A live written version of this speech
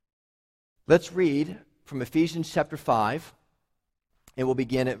Let's read from Ephesians chapter 5, and we'll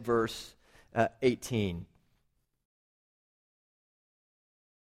begin at verse 18.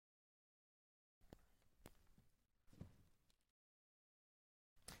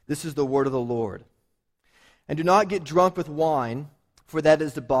 This is the word of the Lord. And do not get drunk with wine, for that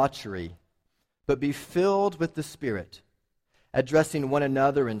is debauchery, but be filled with the Spirit, addressing one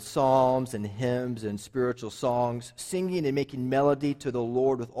another in psalms and hymns and spiritual songs, singing and making melody to the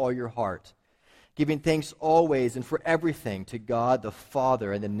Lord with all your heart, giving thanks always and for everything to God the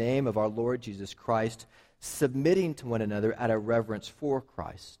Father in the name of our Lord Jesus Christ, submitting to one another out of reverence for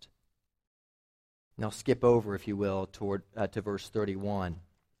Christ. Now skip over, if you will, to verse 31.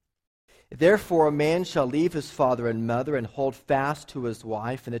 Therefore a man shall leave his father and mother and hold fast to his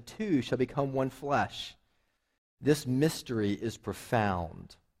wife, and the two shall become one flesh. This mystery is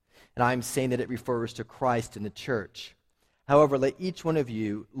profound, and I am saying that it refers to Christ and the church. However, let each one of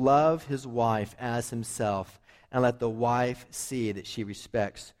you love his wife as himself, and let the wife see that she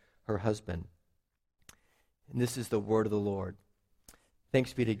respects her husband. And this is the word of the Lord.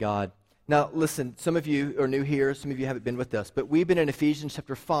 Thanks be to God. Now, listen, some of you are new here, some of you haven't been with us, but we've been in Ephesians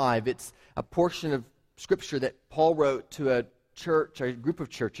chapter 5. It's a portion of Scripture that Paul wrote to a church, a group of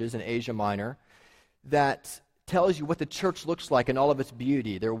churches in Asia Minor, that tells you what the church looks like in all of its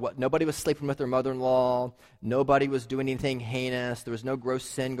beauty. Nobody was sleeping with their mother-in-law. Nobody was doing anything heinous. There was no gross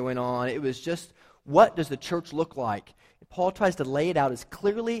sin going on. It was just, what does the church look like? Paul tries to lay it out as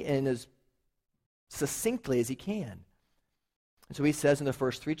clearly and as succinctly as he can. And so he says in the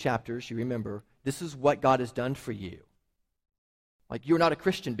first 3 chapters, you remember, this is what God has done for you. Like, you're not a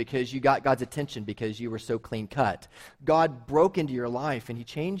Christian because you got God's attention because you were so clean cut. God broke into your life and he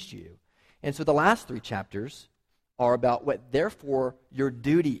changed you. And so the last 3 chapters are about what, therefore, your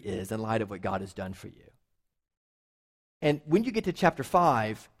duty is in light of what God has done for you. And when you get to chapter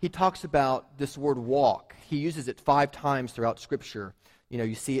 5, he talks about this word walk. He uses it 5 times throughout Scripture. You know,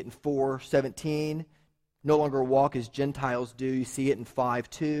 you see it in 4:17. No longer walk as Gentiles do. You see it in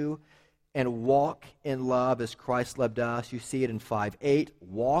 5:2. And walk in love as Christ loved us. You see it in 5:8.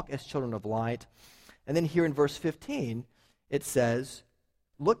 Walk as children of light. And then here in verse 15, it says,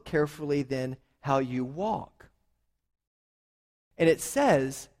 look carefully then how you walk. And it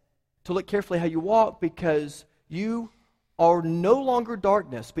says to look carefully how you walk because you are no longer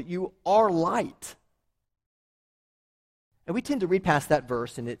darkness, but you are light. And we tend to read past that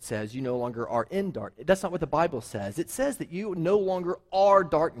verse and it says you no longer are in darkness. That's not what the Bible says. It says that you no longer are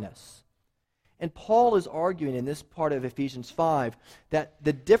darkness. And Paul is arguing in this part of Ephesians 5 that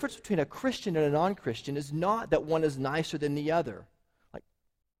the difference between a Christian and a non-Christian is not that one is nicer than the other. Like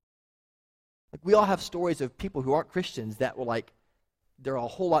we all have stories of people who aren't Christians that were like, they're a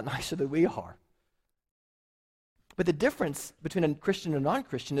whole lot nicer than we are. But the difference between a Christian and a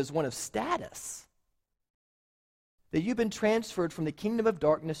non-Christian is one of status. That you've been transferred from the kingdom of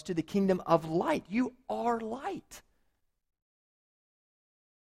darkness to the kingdom of light. You are light.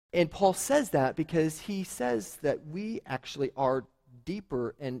 And Paul says that because he says that we actually are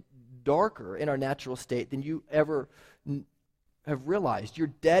deeper and darker in our natural state than you ever have realized. You're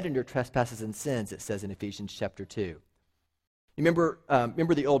dead in your trespasses and sins, it says in Ephesians chapter 2. You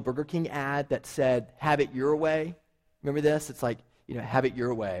remember the old Burger King ad that said, have it your way? Remember this? It's like, have it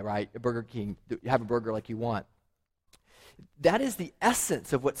your way, right? A Burger King, you have a burger like you want. That is the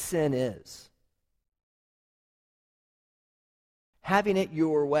essence of what sin is. Having it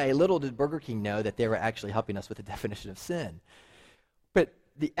your way. Little did Burger King know that they were actually helping us with the definition of sin. But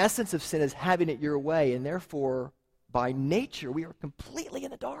the essence of sin is having it your way, and therefore, by nature, we are completely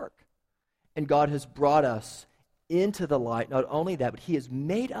in the dark. And God has brought us into the light. Not only that, but he has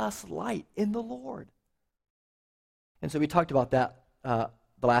made us light in the Lord. And so we talked about that the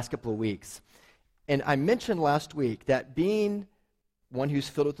last couple of weeks. And I mentioned last week that being one who's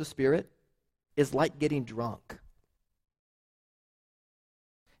filled with the Spirit is like getting drunk.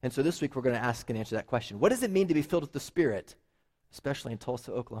 And so this week we're going to ask and answer that question. What does it mean to be filled with the Spirit, especially in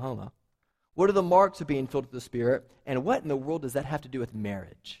Tulsa, Oklahoma? What are the marks of being filled with the Spirit? And what in the world does that have to do with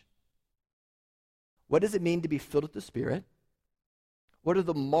marriage? What does it mean to be filled with the Spirit? What are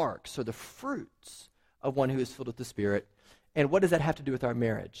the marks or the fruits of one who is filled with the Spirit? And what does that have to do with our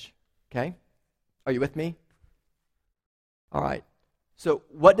marriage? Okay? Are you with me? All right. So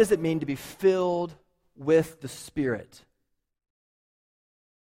what does it mean to be filled with the Spirit?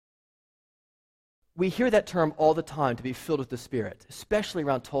 We hear that term all the time, to be filled with the Spirit, especially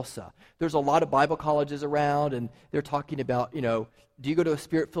around Tulsa. There's a lot of Bible colleges around, and they're talking about, do you go to a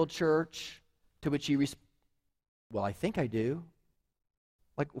Spirit-filled church? To which you well, I think I do.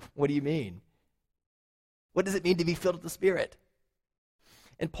 Like, what do you mean? What does it mean to be filled with the Spirit?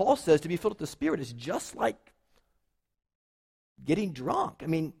 And Paul says to be filled with the Spirit is just like getting drunk. I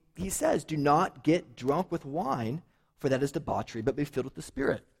mean, he says, do not get drunk with wine, for that is debauchery, but be filled with the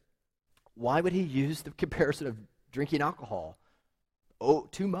Spirit. Why would he use the comparison of drinking alcohol? Oh,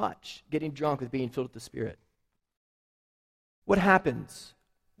 too much. Getting drunk with being filled with the Spirit. What happens?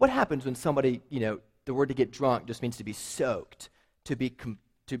 What happens when somebody, the word to get drunk just means to be soaked, to be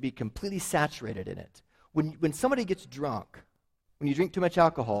completely saturated in it. When somebody gets drunk, when you drink too much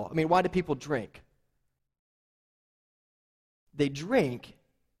alcohol, I mean, why do people drink? They drink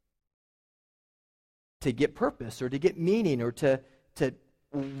to get purpose or to get meaning or to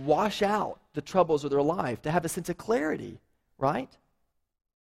wash out the troubles of their life, to have a sense of clarity, right?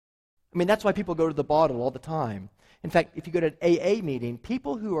 I mean, that's why people go to the bottle all the time. In fact, if you go to an AA meeting,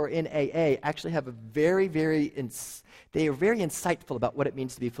 people who are in AA actually have they are very insightful about what it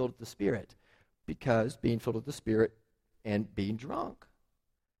means to be filled with the Spirit, because being filled with the Spirit and being drunk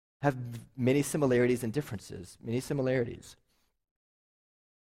have many similarities and differences, many similarities.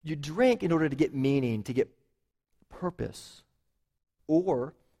 You drink in order to get meaning, to get purpose,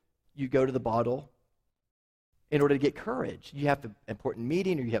 or you go to the bottle in order to get courage. You have an important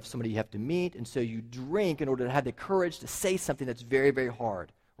meeting or you have somebody you have to meet, and so you drink in order to have the courage to say something that's very, very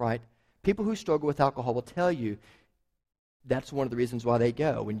hard, right? People who struggle with alcohol will tell you that's one of the reasons why they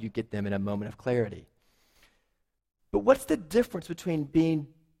go, when you get them in a moment of clarity. But what's the difference between being...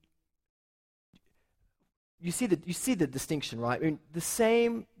 You see the distinction, right? I mean,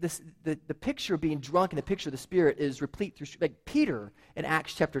 the picture of being drunk and the picture of the Spirit is replete through, like Peter in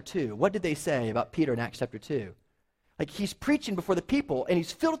Acts chapter 2. What did they say about Peter in Acts chapter 2? Like, he's preaching before the people, and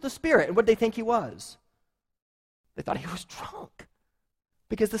he's filled with the Spirit, and what did they think he was? They thought he was drunk,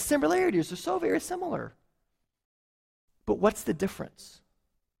 because the similarities are so very similar. But what's the difference?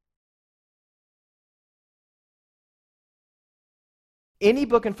 Any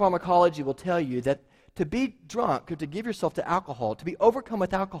book in pharmacology will tell you that to be drunk, or to give yourself to alcohol, to be overcome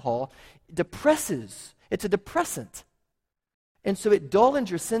with alcohol, depresses. It's a depressant. And so it dullens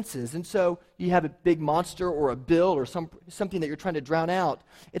your senses. And so you have a big monster or a bill or something that you're trying to drown out.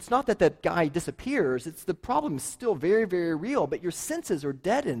 It's not that that guy disappears. It's the problem is still very, very real, but your senses are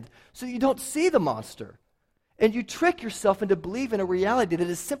deadened so you don't see the monster. And you trick yourself into believing a reality that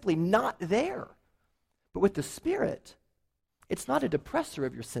is simply not there. But with the Spirit, it's not a depressor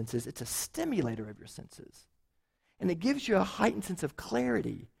of your senses, it's a stimulator of your senses. And it gives you a heightened sense of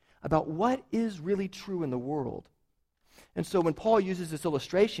clarity about what is really true in the world. And so when Paul uses this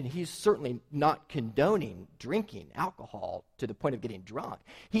illustration, he's certainly not condoning drinking alcohol to the point of getting drunk.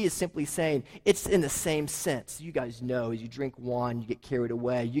 He is simply saying it's in the same sense. You guys know, as you drink wine, you get carried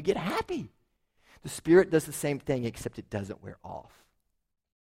away, you get happy. The Spirit does the same thing, except it doesn't wear off.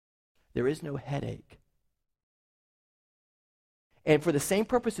 There is no headache. And for the same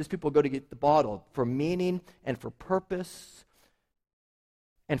purposes, people go to get the bottle, for meaning and for purpose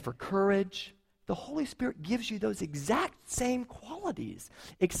and for courage. The Holy Spirit gives you those exact same qualities,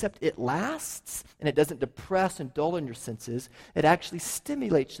 except it lasts and it doesn't depress and dull in your senses. It actually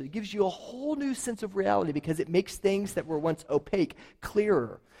stimulates you. It gives you a whole new sense of reality because it makes things that were once opaque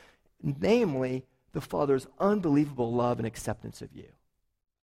clearer, namely the Father's unbelievable love and acceptance of you.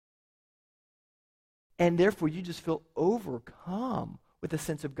 And therefore, you just feel overcome with a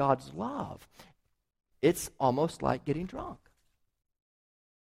sense of God's love. It's almost like getting drunk.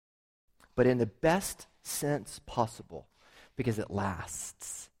 But in the best sense possible, because it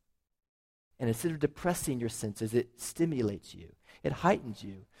lasts. And instead of depressing your senses, it stimulates you. It heightens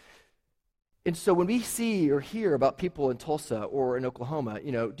you. And so when we see or hear about people in Tulsa or in Oklahoma,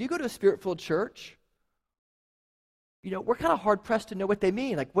 do you go to a Spirit-filled church? We're kind of hard-pressed to know what they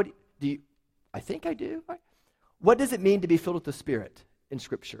mean. Like, what do you... I think I do. What does it mean to be filled with the Spirit in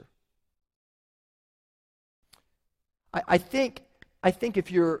Scripture? I think if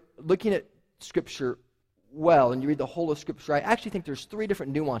you're looking at Scripture well and you read the whole of Scripture, I actually think there's 3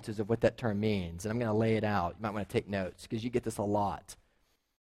 different nuances of what that term means, and I'm going to lay it out. You might want to take notes because you get this a lot.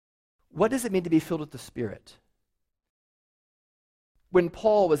 What does it mean to be filled with the Spirit? When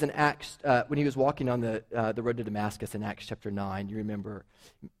Paul was in Acts, when he was walking on the road to Damascus in Acts chapter 9, you remember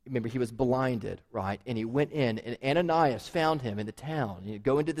he was blinded, right? And he went in, and Ananias found him in the town. You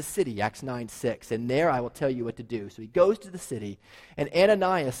go into the city, Acts 9:6, and there I will tell you what to do. So he goes to the city, and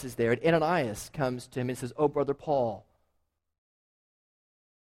Ananias is there, and Ananias comes to him and says, "Oh, brother Paul,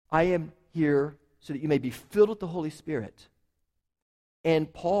 I am here so that you may be filled with the Holy Spirit."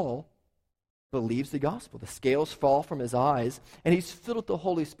 And Paul believes the gospel. The scales fall from his eyes, and he's filled with the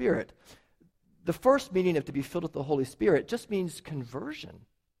Holy Spirit. The first meaning of to be filled with the Holy Spirit just means conversion.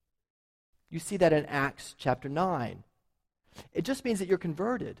 You see that in Acts chapter 9. It just means that you're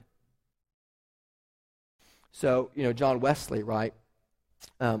converted. So, John Wesley, right?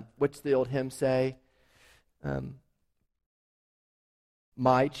 What's the old hymn say?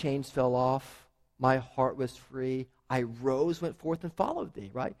 My chains fell off, my heart was free, I rose, went forth, and followed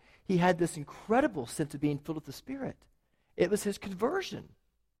thee, right? He had this incredible sense of being filled with the Spirit. It was his conversion.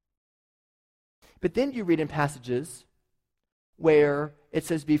 But then you read in passages where it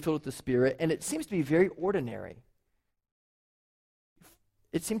says be filled with the Spirit, and it seems to be very ordinary.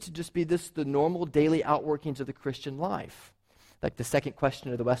 It seems to just be the normal daily outworkings of the Christian life. Like the second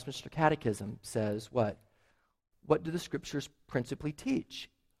question of the Westminster Catechism says what? What do the Scriptures principally teach?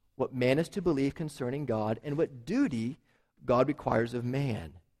 What man is to believe concerning God, and what duty God requires of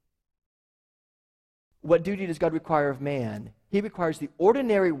man. What duty does God require of man? He requires the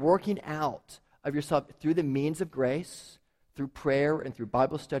ordinary working out of yourself through the means of grace, through prayer and through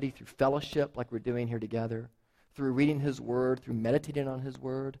Bible study, through fellowship like we're doing here together, through reading His Word, through meditating on His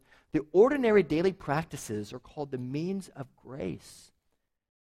Word. The ordinary daily practices are called the means of grace.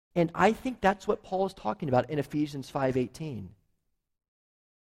 And I think that's what Paul is talking about in Ephesians 5:18.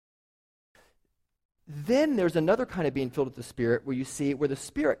 Then there's another kind of being filled with the Spirit where you see where the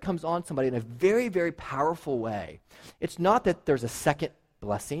Spirit comes on somebody in a very, very powerful way. It's not that there's a second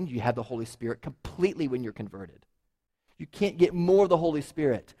blessing. You have the Holy Spirit completely when you're converted. You can't get more of the Holy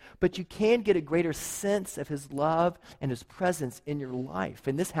Spirit, but you can get a greater sense of His love and His presence in your life.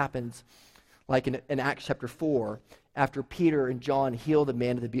 And this happens like in Acts chapter 4, after Peter and John heal the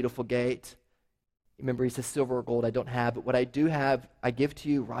man at the beautiful gate. Remember, he says, silver or gold I don't have, but what I do have, I give to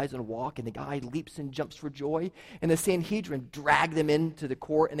you. Rise and walk. And the guy leaps and jumps for joy. And the Sanhedrin drag them into the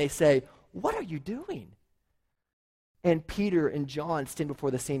court, and they say, what are you doing? And Peter and John stand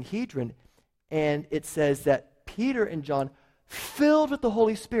before the Sanhedrin, and it says that Peter and John, filled with the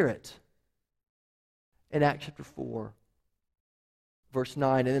Holy Spirit, in Acts chapter 4, verse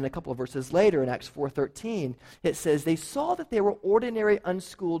 9, and then a couple of verses later in Acts 4:13, it says, they saw that they were ordinary,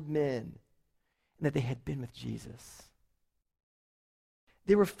 unschooled men, and that they had been with Jesus.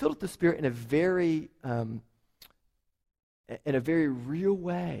 They were filled with the Spirit in a very real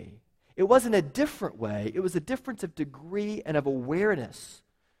way. It wasn't a different way. It was a difference of degree and of awareness.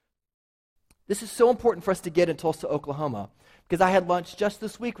 This is so important for us to get in Tulsa, Oklahoma, because I had lunch just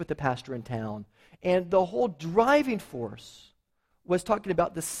this week with the pastor in town, and the whole driving force was talking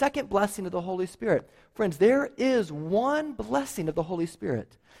about the second blessing of the Holy Spirit. Friends, there is one blessing of the Holy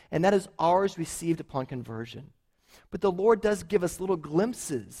Spirit, and that is ours received upon conversion. But the Lord does give us little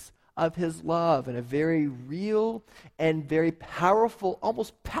glimpses of His love in a very real and very powerful,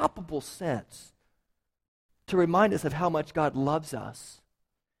 almost palpable sense to remind us of how much God loves us.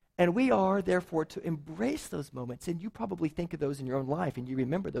 And we are, therefore, to embrace those moments. And you probably think of those in your own life, and you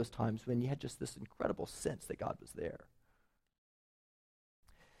remember those times when you had just this incredible sense that God was there.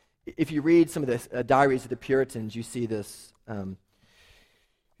 If you read some of the diaries of the Puritans, you see this. You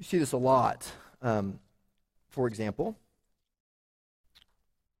see this a lot. For example,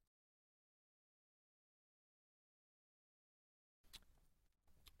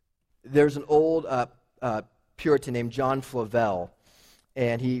 there's an old Puritan named John Flavel,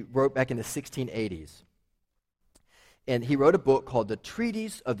 and he wrote back in the 1680s. And he wrote a book called The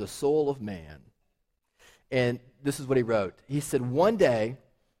Treatise of the Soul of Man. And this is what he wrote. He said, one day,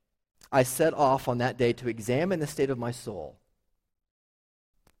 I set off on that day to examine the state of my soul.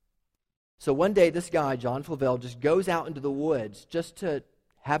 So one day, this guy, John Flavel, just goes out into the woods just to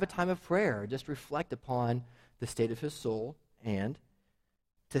have a time of prayer, just reflect upon the state of his soul and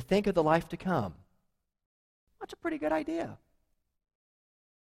to think of the life to come. That's a pretty good idea.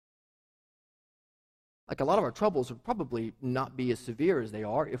 Like a lot of our troubles would probably not be as severe as they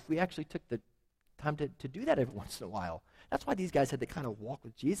are if we actually took the time to do that every once in a while. That's why these guys had the kind of walk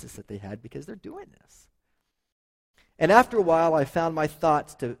with Jesus that they had, because they're doing this. And after a while, I found my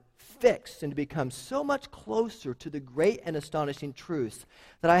thoughts to fix and to become so much closer to the great and astonishing truths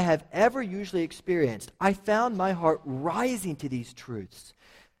that I have ever usually experienced. I found my heart rising to these truths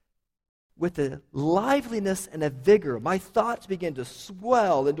with a liveliness and a vigor. My thoughts began to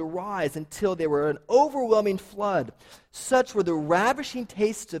swell and to rise until they were an overwhelming flood. Such were the ravishing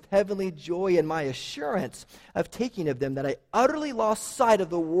tastes of heavenly joy and my assurance of taking of them that I utterly lost sight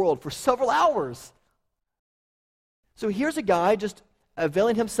of the world for several hours. So here's a guy just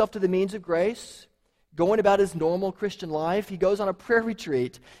availing himself to the means of grace, going about his normal Christian life. He goes on a prayer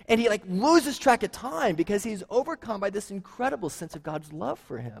retreat, and he loses track of time because he's overcome by this incredible sense of God's love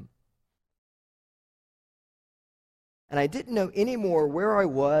for him. And I didn't know anymore where I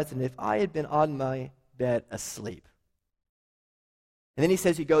was and if I had been on my bed asleep. And then he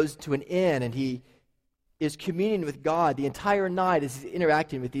says he goes to an inn and he is communing with God the entire night as he's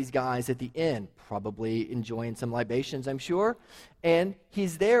interacting with these guys at the inn, probably enjoying some libations, I'm sure. And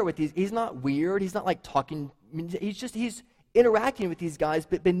he's there with these, he's not weird, he's not like talking, he's interacting with these guys,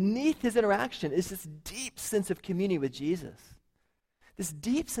 but beneath his interaction is this deep sense of communion with Jesus. This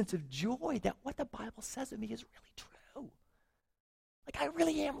deep sense of joy that what the Bible says of me is really true. Like I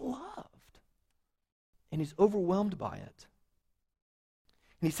really am loved. And he's overwhelmed by it.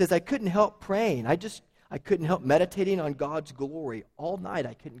 And he says, I couldn't help praying. I couldn't help meditating on God's glory. All night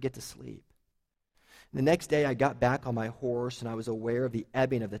I couldn't get to sleep. And the next day I got back on my horse, and I was aware of the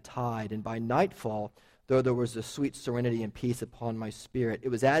ebbing of the tide. And by nightfall, though there was a sweet serenity and peace upon my spirit, it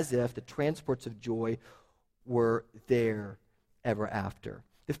was as if the transports of joy were there ever after.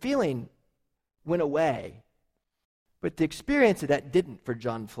 The feeling went away, but the experience of that didn't for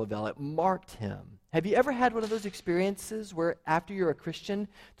John Flavel. It marked him. Have you ever had one of those experiences where after you're a Christian,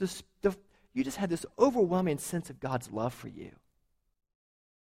 you just had this overwhelming sense of God's love for you?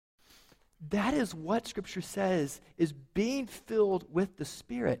 That is what Scripture says is being filled with the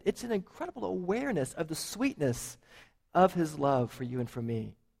Spirit. It's an incredible awareness of the sweetness of his love for you and for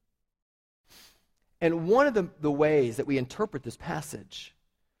me. And one of the ways that we interpret this passage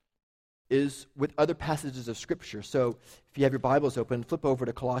is with other passages of Scripture. So if you have your Bibles open, flip over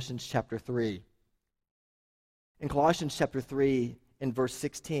to Colossians chapter 3. In Colossians chapter 3, in verse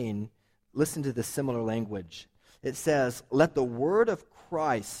 16, listen to the similar language. It says, let the word of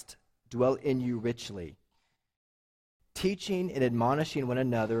Christ dwell in you richly, teaching and admonishing one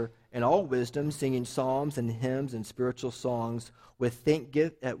another in all wisdom, singing psalms and hymns and spiritual songs with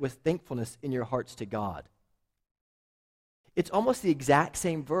thankfulness in your hearts to God. It's almost the exact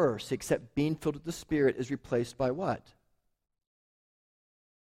same verse, except being filled with the Spirit is replaced by what?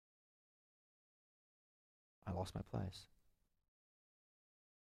 I lost my place.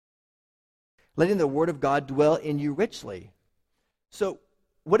 Letting the Word of God dwell in you richly. So,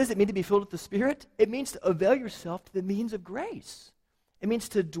 what does it mean to be filled with the Spirit? It means to avail yourself to the means of grace. It means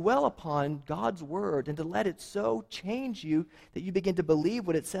to dwell upon God's Word and to let it so change you that you begin to believe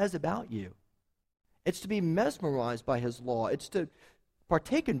what it says about you. It's to be mesmerized by His law. It's to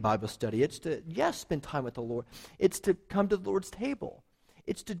partake in Bible study. It's to, yes, spend time with the Lord. It's to come to the Lord's table.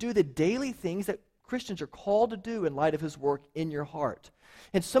 It's to do the daily things that Christians are called to do in light of His work in your heart.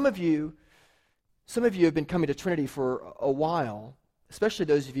 And some of you have been coming to Trinity for a while, especially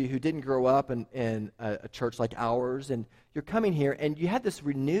those of you who didn't grow up in a church like ours, and you're coming here and you have this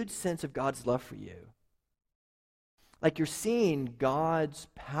renewed sense of God's love for you. Like you're seeing God's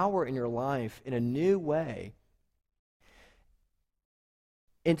power in your life in a new way.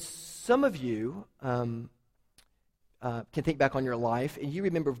 And some of you can think back on your life and you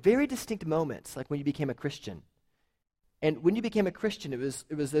remember very distinct moments, like when you became a Christian. And when you became a Christian, it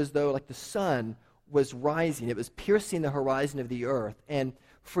was as though like the sun was rising. It was piercing the horizon of the earth. And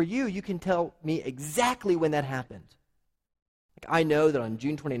for you, you can tell me exactly when that happened. Like I know that on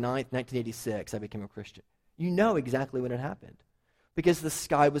June 29th, 1986, I became a Christian. You know exactly when it happened. Because the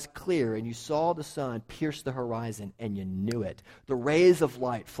sky was clear and you saw the sun pierce the horizon and you knew it. The rays of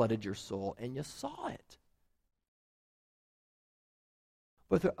light flooded your soul and you saw it.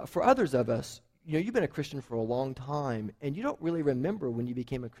 But for others of us, you know, you've been a Christian for a long time and you don't really remember when you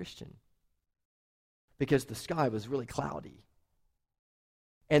became a Christian. Because the sky was really cloudy.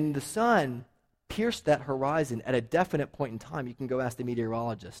 And the sun pierced that horizon at a definite point in time. You can go ask the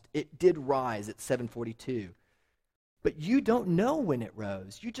meteorologist. It did rise at 7:42. But you don't know when it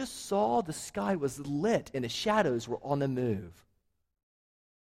rose. You just saw the sky was lit and the shadows were on the move.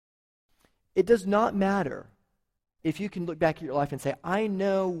 It does not matter if you can look back at your life and say, I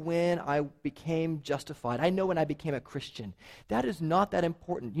know when I became justified. I know when I became a Christian. That is not that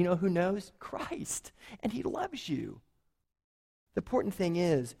important. You know who knows? Christ. And He loves you. The important thing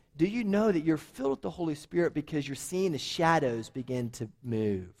is, do you know that you're filled with the Holy Spirit because you're seeing the shadows begin to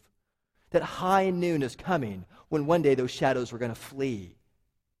move? That high noon is coming when one day those shadows are going to flee.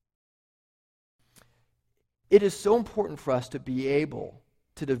 It is so important for us to be able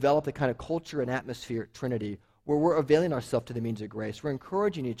to develop the kind of culture and atmosphere at Trinity where we're availing ourselves to the means of grace. We're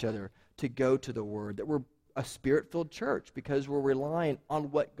encouraging each other to go to the Word, that we're a Spirit-filled church because we're relying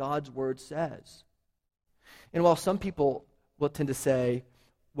on what God's Word says. And while some people will tend to say,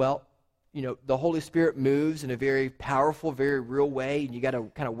 well, you know, the Holy Spirit moves in a very powerful, very real way, and you got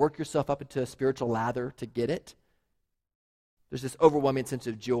to kind of work yourself up into a spiritual lather to get it. There's this overwhelming sense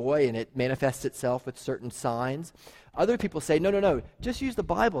of joy, and it manifests itself with certain signs. Other people say, no, just use the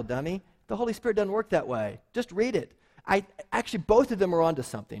Bible, dummy. The Holy Spirit doesn't work that way. Just read it. Actually, both of them are onto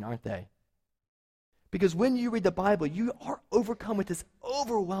something, aren't they? Because when you read the Bible, you are overcome with this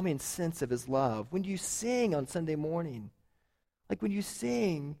overwhelming sense of his love. When you sing on Sunday morning, like when you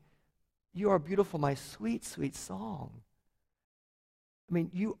sing, "You are beautiful, my sweet, sweet song." I mean,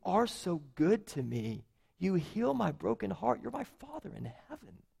 you are so good to me. You heal my broken heart. You're my Father in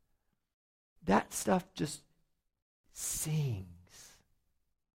heaven. That stuff just sings.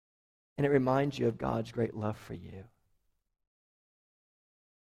 And it reminds you of God's great love for you.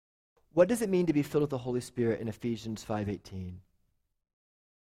 What does it mean to be filled with the Holy Spirit in Ephesians 5:18?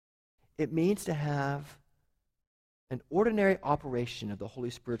 It means to have an ordinary operation of the Holy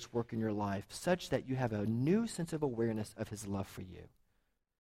Spirit's work in your life such that you have a new sense of awareness of his love for you.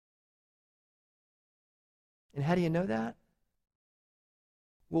 And how do you know that?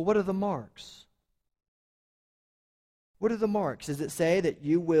 Well, what are the marks? What are the marks? Does it say that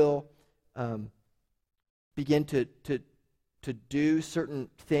you will begin to do certain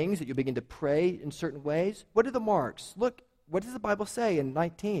things, that you begin to pray in certain ways? What are the marks? Look, what does the Bible say in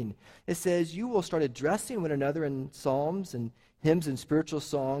 19? It says, "You will start addressing one another in psalms and hymns and spiritual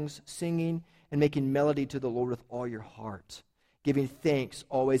songs, singing and making melody to the Lord with all your heart, giving thanks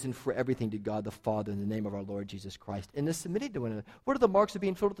always and for everything to God the Father in the name of our Lord Jesus Christ." And they're submitting to one another. What are the marks of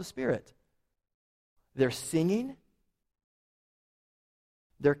being filled with the Spirit? Their singing,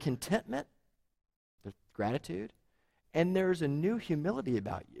 their contentment, their gratitude, and there's a new humility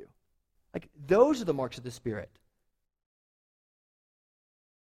about you. Like, those are the marks of the Spirit.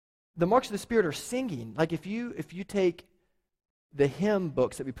 The marks of the Spirit are singing. Like, if you take the hymn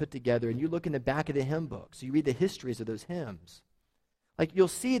books that we put together and you look in the back of the hymn books, you read the histories of those hymns, like, you'll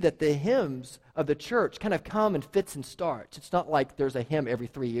see that the hymns of the church kind of come in fits and starts. It's not like there's a hymn every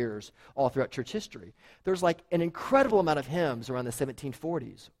 3 years all throughout church history. There's like an incredible amount of hymns around the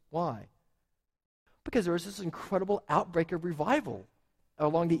 1740s. Why? Because there was this incredible outbreak of revival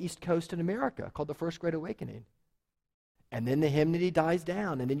along the East Coast in America called the First Great Awakening. And then the hymnody dies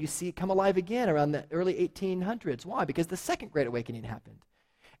down, and then you see it come alive again around the early 1800s. Why? Because the Second Great Awakening happened.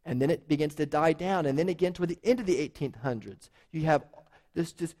 And then it begins to die down, and then again toward the end of the 1800s, you have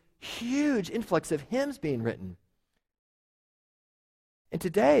this huge influx of hymns being written. And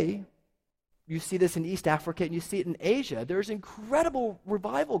today, you see this in East Africa, and you see it in Asia. There's incredible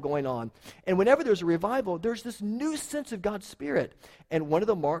revival going on. And whenever there's a revival, there's this new sense of God's Spirit. And one of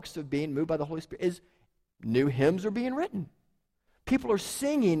the marks of being moved by the Holy Spirit is new hymns are being written. People are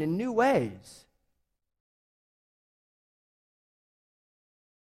singing in new ways.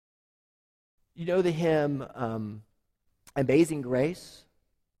 You know the hymn, Amazing Grace?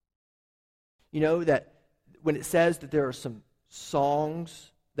 You know that when it says that there are some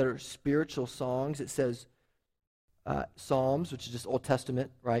songs that are spiritual songs, it says Psalms, which is just Old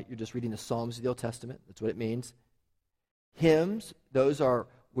Testament, right? You're just reading the Psalms of the Old Testament. That's what it means. Hymns, those are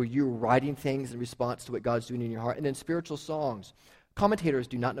where you're writing things in response to what God's doing in your heart. And then spiritual songs. Commentators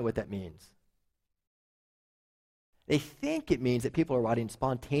do not know what that means. They think it means that people are writing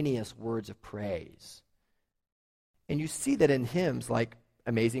spontaneous words of praise. And you see that in hymns like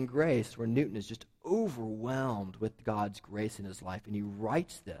Amazing Grace, where Newton is just overwhelmed with God's grace in his life, and he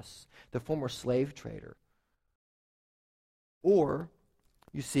writes this, the former slave trader. Or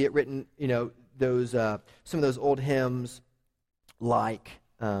you see it written, those some of those old hymns like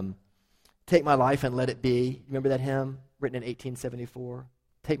Take My Life and Let It Be. Remember that hymn written in 1874?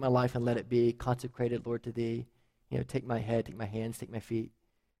 Take my life and let it be, consecrated, Lord, to thee. Take my head, take my hands, take my feet.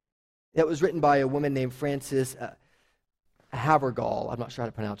 That was written by a woman named Frances Havergal. I'm not sure how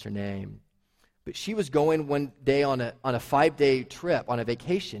to pronounce her name. But she was going one day on a 5-day trip, on a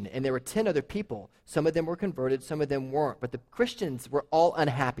vacation, and there were 10 other people. Some of them were converted, some of them weren't. But the Christians were all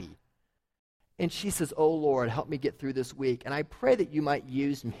unhappy. And she says, "Oh, Lord, help me get through this week. And I pray that you might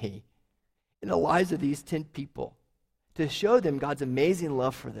use me in the lives of these 10 people to show them God's amazing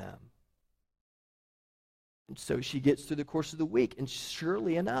love for them." And so she gets through the course of the week, and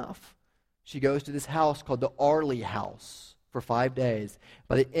surely enough, she goes to this house called the Arley House for 5 days.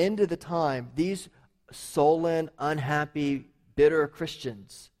 By the end of the time, these sullen, unhappy, bitter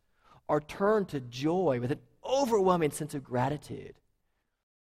Christians are turned to joy with an overwhelming sense of gratitude.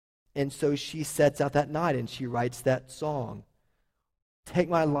 And so she sets out that night and she writes that song. Take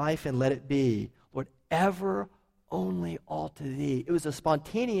my life and let it be, Lord, ever only all to thee. It was a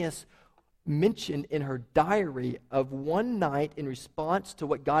spontaneous mention in her diary of one night in response to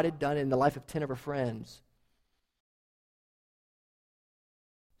what God had done in the life of 10 of her friends.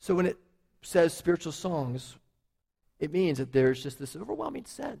 So when it says spiritual songs, it means that there's just this overwhelming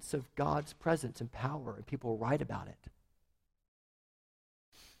sense of God's presence and power, and people write about it.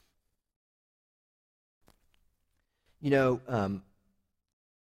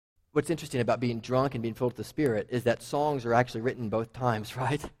 what's interesting about being drunk and being filled with the Spirit is that songs are actually written both times,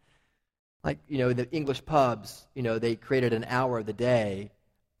 right? Like, the English pubs, they created an hour of the day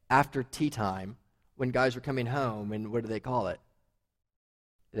after tea time when guys were coming home, and what do they call it?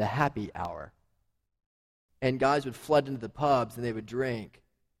 The happy hour. And guys would flood into the pubs and they would drink.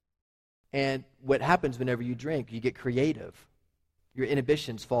 And what happens whenever you drink, you get creative. Your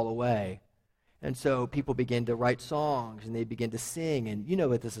inhibitions fall away. And so people begin to write songs and they begin to sing, and you know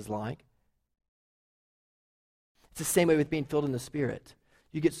what this is like. It's the same way with being filled in the Spirit.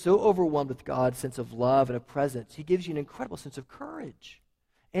 You get so overwhelmed with God's sense of love and of presence. He gives you an incredible sense of courage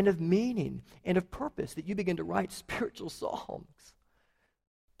and of meaning and of purpose that you begin to write spiritual songs,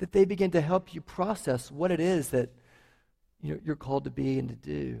 that they begin to help you process what it is that you're called to be and to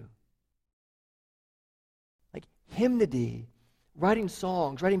do. Like hymnody, writing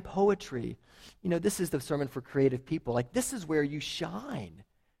songs, writing poetry. This is the sermon for creative people. Like, this is where you shine.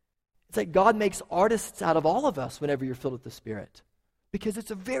 It's like God makes artists out of all of us whenever you're filled with the Spirit, because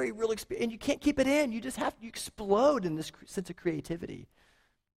it's a very real experience, and you can't keep it in. You explode in this sense of creativity.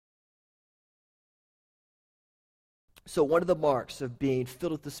 So one of the marks of being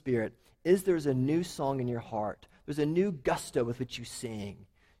filled with the Spirit is there's a new song in your heart. There's a new gusto with which you sing.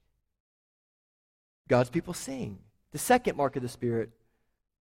 God's people sing. The second mark of the Spirit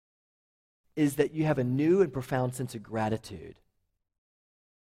is that you have a new and profound sense of gratitude.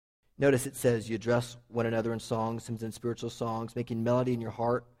 Notice it says you address one another in songs, hymns, and spiritual songs, making melody in your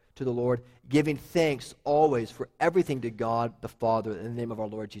heart to the Lord, giving thanks always for everything to God the Father in the name of our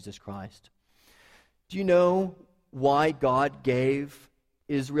Lord Jesus Christ. Do you know why God gave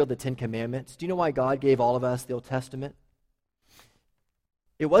Israel the Ten Commandments? Do you know why God gave all of us the Old Testament?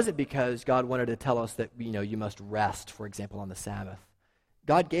 It wasn't because God wanted to tell us that, you must rest, for example, on the Sabbath.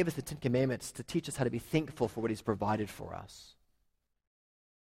 God gave us the Ten Commandments to teach us how to be thankful for what He's provided for us.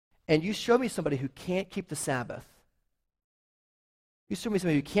 And you show me somebody who can't keep the Sabbath. You show me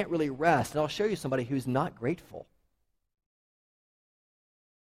somebody who can't really rest, and I'll show you somebody who's not grateful.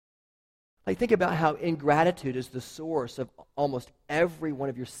 Like, think about how ingratitude is the source of almost every one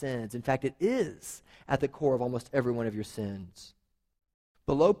of your sins. In fact, it is at the core of almost every one of your sins.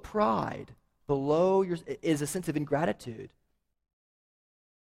 Below pride, is a sense of ingratitude.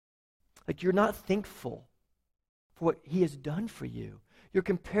 Like, you're not thankful for what He has done for you. You're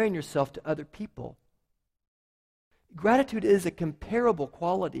comparing yourself to other people. Gratitude is a comparable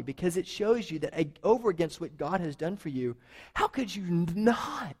quality because it shows you that over against what God has done for you, how could you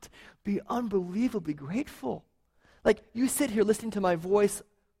not be unbelievably grateful? Like, you sit here listening to my voice,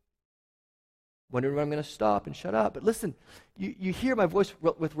 wondering when I'm going to stop and shut up. But listen, you hear my voice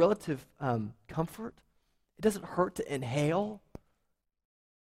with relative comfort. It doesn't hurt to inhale.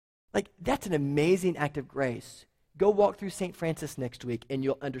 Like, that's an amazing act of grace. Go walk through St. Francis next week and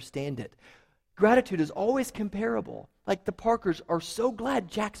you'll understand it. Gratitude is always comparable. Like, the Parkers are so glad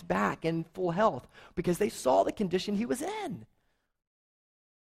Jack's back in full health because they saw the condition he was in.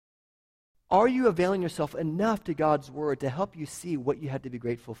 Are you availing yourself enough to God's word to help you see what you had to be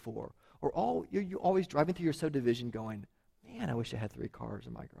grateful for? Or you're always driving through your subdivision going, man, I wish I had 3 cars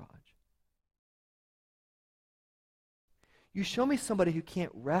in my garage. You show me somebody who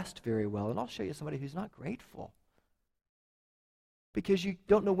can't rest very well, and I'll show you somebody who's not grateful. Because you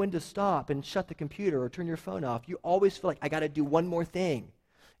don't know when to stop and shut the computer or turn your phone off. You always feel like, I got to do one more thing.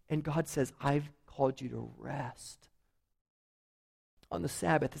 And God says, I've called you to rest. On the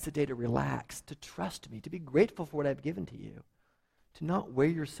Sabbath, it's a day to relax, to trust me, to be grateful for what I've given to you, to not wear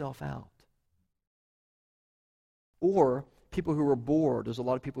yourself out. Or people who are bored. There's a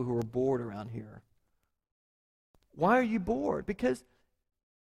lot of people who are bored around here. Why are you bored? Because,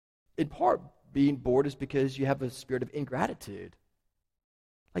 in part, being bored is because you have a spirit of ingratitude.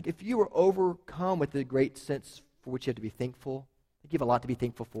 Like, if you were overcome with the great sense for which you have to be thankful, you have a lot to be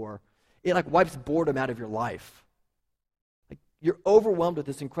thankful for, it like wipes boredom out of your life. Like, you're overwhelmed with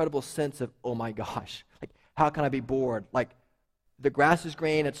this incredible sense of, oh my gosh, like, how can I be bored? Like, the grass is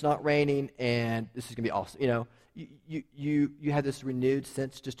green, it's not raining, and this is going to be awesome. You have this renewed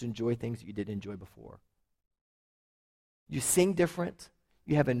sense just to enjoy things that you didn't enjoy before. You sing different.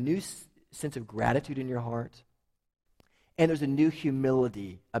 You have a new sense of gratitude in your heart. And there's a new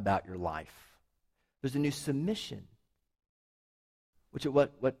humility about your life. There's a new submission, which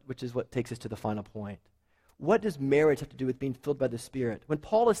is what takes us to the final point. What does marriage have to do with being filled by the Spirit? When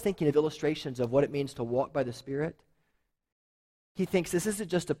Paul is thinking of illustrations of what it means to walk by the Spirit, he thinks this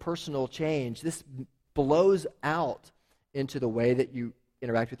isn't just a personal change. This blows out into the way that you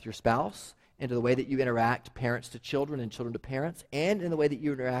interact with your spouse, into the way that you interact parents to children and children to parents, and in the way that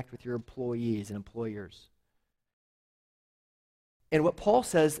you interact with your employees and employers. And what Paul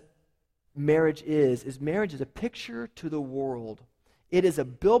says marriage is marriage is a picture to the world. It is a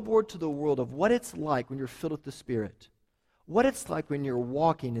billboard to the world of what it's like when you're filled with the Spirit. What it's like when you're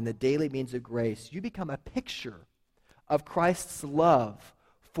walking in the daily means of grace. You become a picture of Christ's love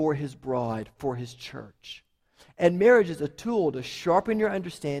for his bride, for his church. And marriage is a tool to sharpen your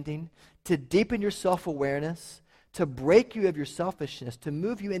understanding, to deepen your self-awareness, to break you of your selfishness, to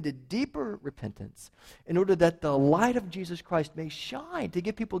move you into deeper repentance, in order that the light of Jesus Christ may shine, to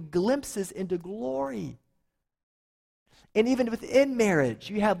give people glimpses into glory. And even within marriage,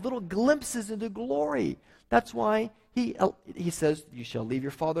 you have little glimpses into glory. That's why he says, you shall leave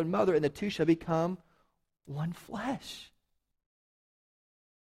your father and mother, and the two shall become one flesh.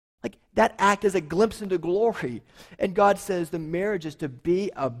 Like, that act is a glimpse into glory. And God says the marriage is to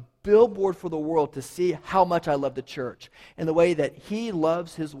be a billboard for the world to see how much I love the church, and the way that he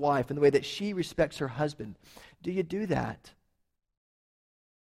loves his wife, and the way that she respects her husband. Do you do that?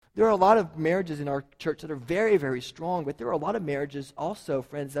 There are a lot of marriages in our church that are very, very strong, but there are a lot of marriages also,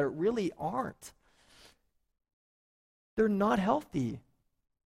 friends, that really aren't. They're not healthy.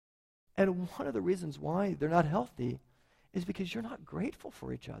 And one of the reasons why they're not healthy is because you're not grateful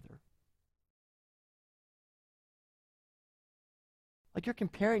for each other. Like, you're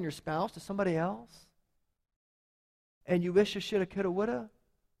comparing your spouse to somebody else, and you wish you shoulda, coulda, woulda.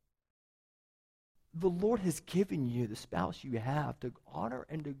 The Lord has given you the spouse you have to honor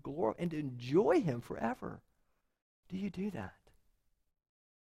and to glory and to enjoy him forever. Do you do that?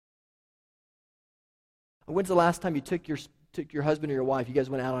 When's the last time you took your husband or your wife, you guys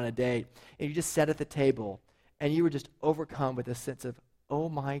went out on a date, and you just sat at the table, and you were just overcome with a sense of, oh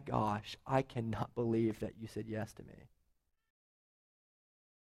my gosh, I cannot believe that you said yes to me.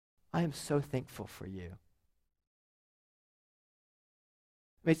 I am so thankful for you.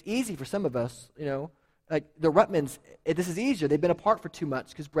 I mean, it's easy for some of us, like the Rutmans, this is easier. They've been apart for 2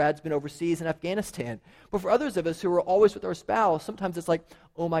 months because Brad's been overseas in Afghanistan. But for others of us who are always with our spouse, sometimes it's like,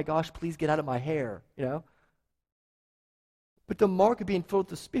 oh my gosh, please get out of my hair, But the mark of being filled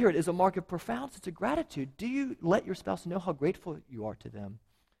with the Spirit is a mark of profound sense of gratitude. Do you let your spouse know how grateful you are to them?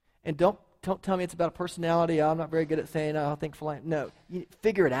 And don't tell me it's about personality. I'm not very good at saying how thankful I am. No,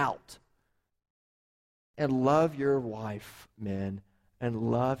 figure it out. And love your wife, men,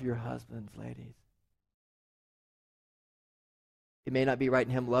 and love your husbands, ladies. It may not be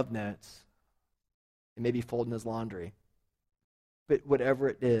writing him love notes. It may be folding his laundry. But whatever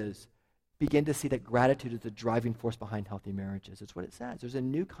it is, begin to see that gratitude is the driving force behind healthy marriages. It's what it says. There's a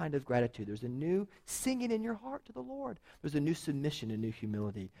new kind of gratitude. There's a new singing in your heart to the Lord. There's a new submission and new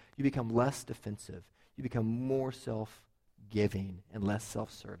humility. You become less defensive. You become more self-giving and less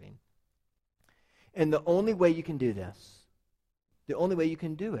self-serving. And the only way you can do this, the only way you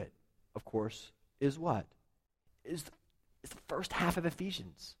can do it, of course, is what? Is the first half of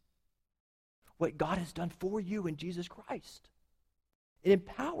Ephesians. What God has done for you in Jesus Christ. It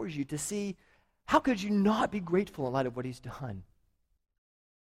empowers you to see, how could you not be grateful in light of what he's done?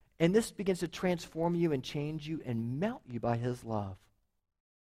 And this begins to transform you and change you and melt you by his love.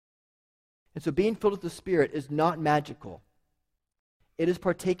 And so being filled with the Spirit is not magical. It is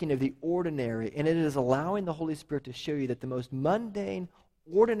partaking of the ordinary, and it is allowing the Holy Spirit to show you that the most mundane,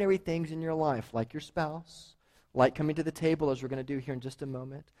 ordinary things in your life, like your spouse, like coming to the table, as we're going to do here in just a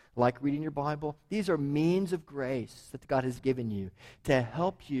moment, like reading your Bible, these are means of grace that God has given you to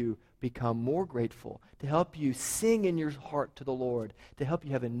help you become more grateful, to help you sing in your heart to the Lord, to help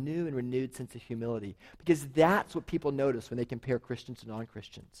you have a new and renewed sense of humility. Because that's what people notice when they compare Christians to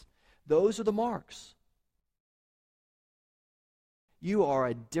non-Christians. Those are the marks. You are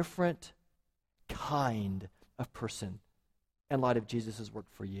a different kind of person in light of Jesus' work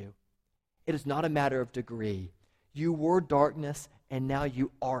for you. It is not a matter of degree. You were darkness, and now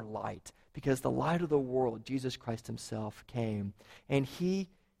you are light, because the light of the world, Jesus Christ himself, came, and he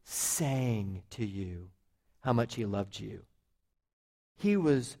sang to you how much he loved you. He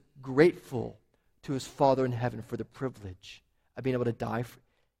was grateful to his Father in heaven for the privilege of being able to die for,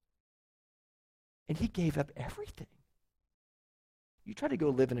 and he gave up everything. You try to go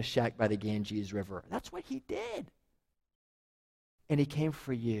live in a shack by the Ganges River. That's what he did. And he came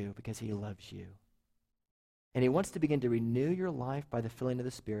for you because he loves you. And he wants to begin to renew your life by the filling of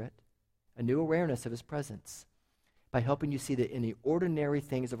the Spirit, a new awareness of his presence, by helping you see that in the ordinary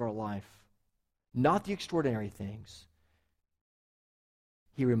things of our life, not the extraordinary things,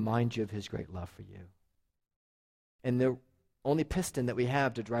 he reminds you of his great love for you. And the only piston that we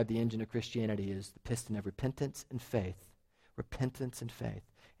have to drive the engine of Christianity is the piston of repentance and faith. Repentance and faith.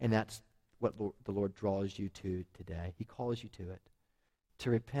 And that's what the Lord draws you to today. He calls you to it. To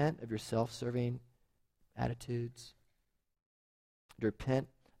repent of your self-serving attitudes. To repent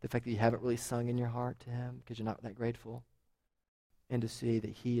the fact that you haven't really sung in your heart to him because you're not that grateful, and to see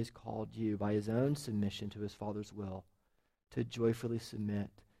that he has called you by his own submission to his Father's will to joyfully submit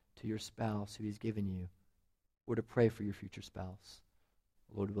to your spouse who he's given you, or to pray for your future spouse.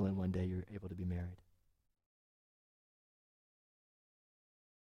 Lord willing, one day you're able to be married.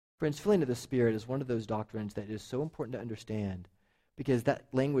 Friends, filling of the Spirit is one of those doctrines that is so important to understand because that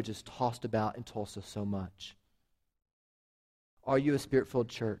language is tossed about in Tulsa so much. Are you a Spirit-filled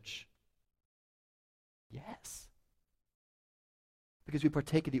church? Yes. Because we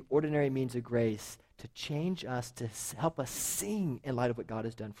partake of the ordinary means of grace to change us, to help us sing in light of what God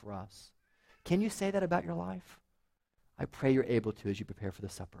has done for us. Can you say that about your life? I pray you're able to as you prepare for the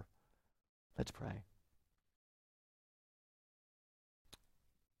supper. Let's pray.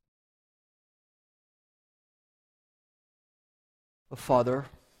 Oh, Father,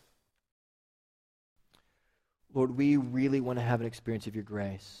 Lord, we really want to have an experience of your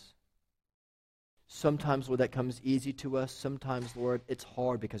grace. Sometimes, Lord, that comes easy to us. Sometimes, Lord, it's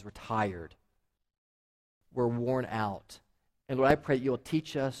hard because we're tired. We're worn out. And Lord, I pray you'll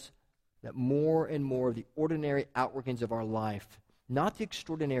teach us that more and more of the ordinary outworkings of our life, not the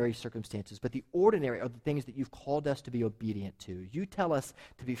extraordinary circumstances, but the ordinary are the things that you've called us to be obedient to. You tell us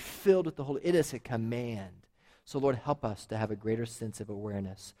to be filled with the Holy. It is a command. So, Lord, help us to have a greater sense of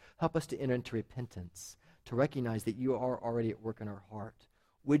awareness. Help us to enter into repentance, to recognize that you are already at work in our heart.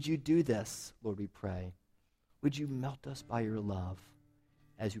 Would you do this, Lord, we pray? Would you melt us by your love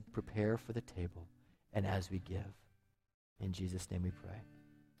as we prepare for the table and as we give? In Jesus' name we pray.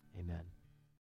 Amen.